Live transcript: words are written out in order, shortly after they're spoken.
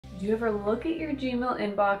Do you ever look at your Gmail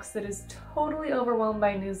inbox that is totally overwhelmed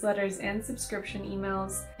by newsletters and subscription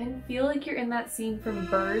emails and feel like you're in that scene from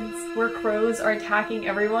Birds where crows are attacking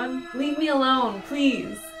everyone? Leave me alone,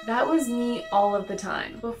 please! That was me all of the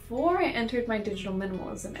time before I entered my digital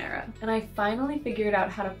minimalism era, and I finally figured out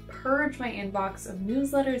how to purge my inbox of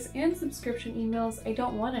newsletters and subscription emails I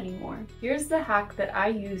don't want anymore. Here's the hack that I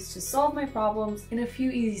use to solve my problems in a few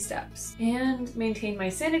easy steps and maintain my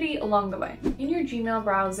sanity along the way. In your Gmail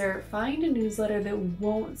browser, find a newsletter that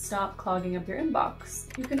won't stop clogging up your inbox.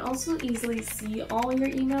 You can also easily see all your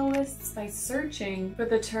email lists by searching for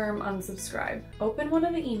the term unsubscribe. Open one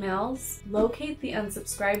of the emails, locate the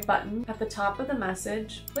unsubscribe button at the top of the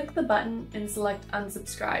message, click the button and select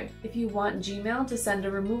unsubscribe if you want Gmail to send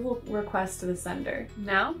a removal request to the sender.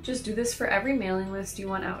 Now, just do this for every mailing list you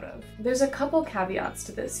want out of. There's a couple caveats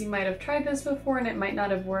to this. You might have tried this before and it might not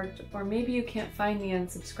have worked, or maybe you can't find the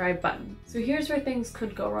unsubscribe button. So here's where things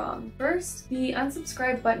could go wrong. First, the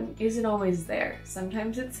unsubscribe button isn't always there.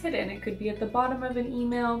 Sometimes it's hidden. It could be at the bottom of an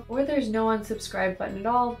email, or there's no unsubscribe button at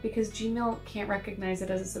all because Gmail can't recognize it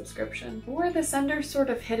as a subscription, or the sender sort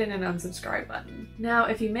of hidden an unsubscribe button. Now,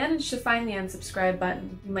 if you manage to find the unsubscribe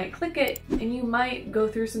button, you might click it and you might go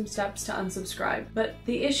through some steps to unsubscribe. But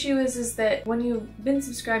the issue is that when you've been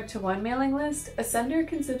subscribed to one mailing list, a sender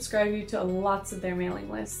can subscribe you to lots of their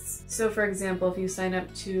mailing lists. So for example, if you sign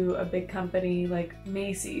up to a big company like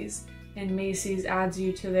Macy's, and Macy's adds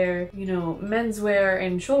you to their, menswear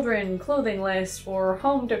and children clothing list or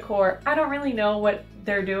home decor. I don't really know what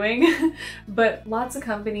they're doing, but lots of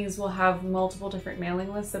companies will have multiple different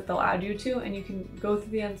mailing lists that they'll add you to, and you can go through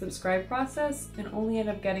the unsubscribe process and only end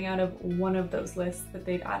up getting out of one of those lists that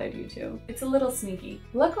they've added you to. It's a little sneaky.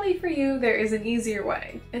 Luckily for you, there is an easier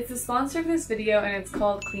way. It's the sponsor of this video and it's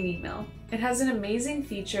called Clean Email. It has an amazing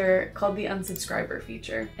feature called the unsubscriber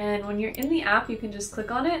feature. And when you're in the app, you can just click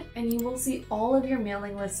on it and you will see all of your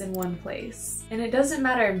mailing lists in one place. And it doesn't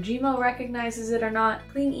matter if Gmail recognizes it or not,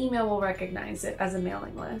 Clean Email will recognize it as a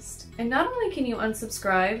mailing list. And not only can you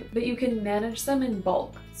unsubscribe, but you can manage them in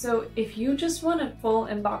bulk. So if you just want a full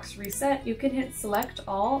inbox reset, you can hit select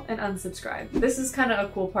all and unsubscribe. This is kind of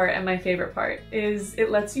a cool part, and my favorite part is it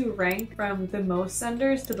lets you rank from the most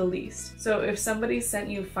senders to the least. So if somebody sent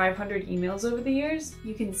you 500 emails over the years,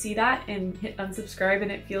 you can see that and hit unsubscribe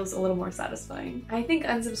and it feels a little more satisfying. I think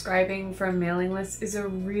unsubscribing from mailing lists is a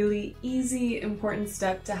really easy, important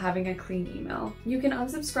step to having a clean email. You can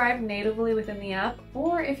unsubscribe natively within the app,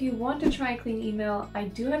 or if you want to try Clean Email, I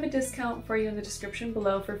do have a discount for you in the description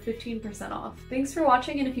below for 15% off. Thanks for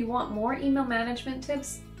watching, and if you want more email management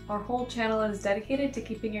tips, our whole channel is dedicated to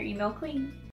keeping your email clean.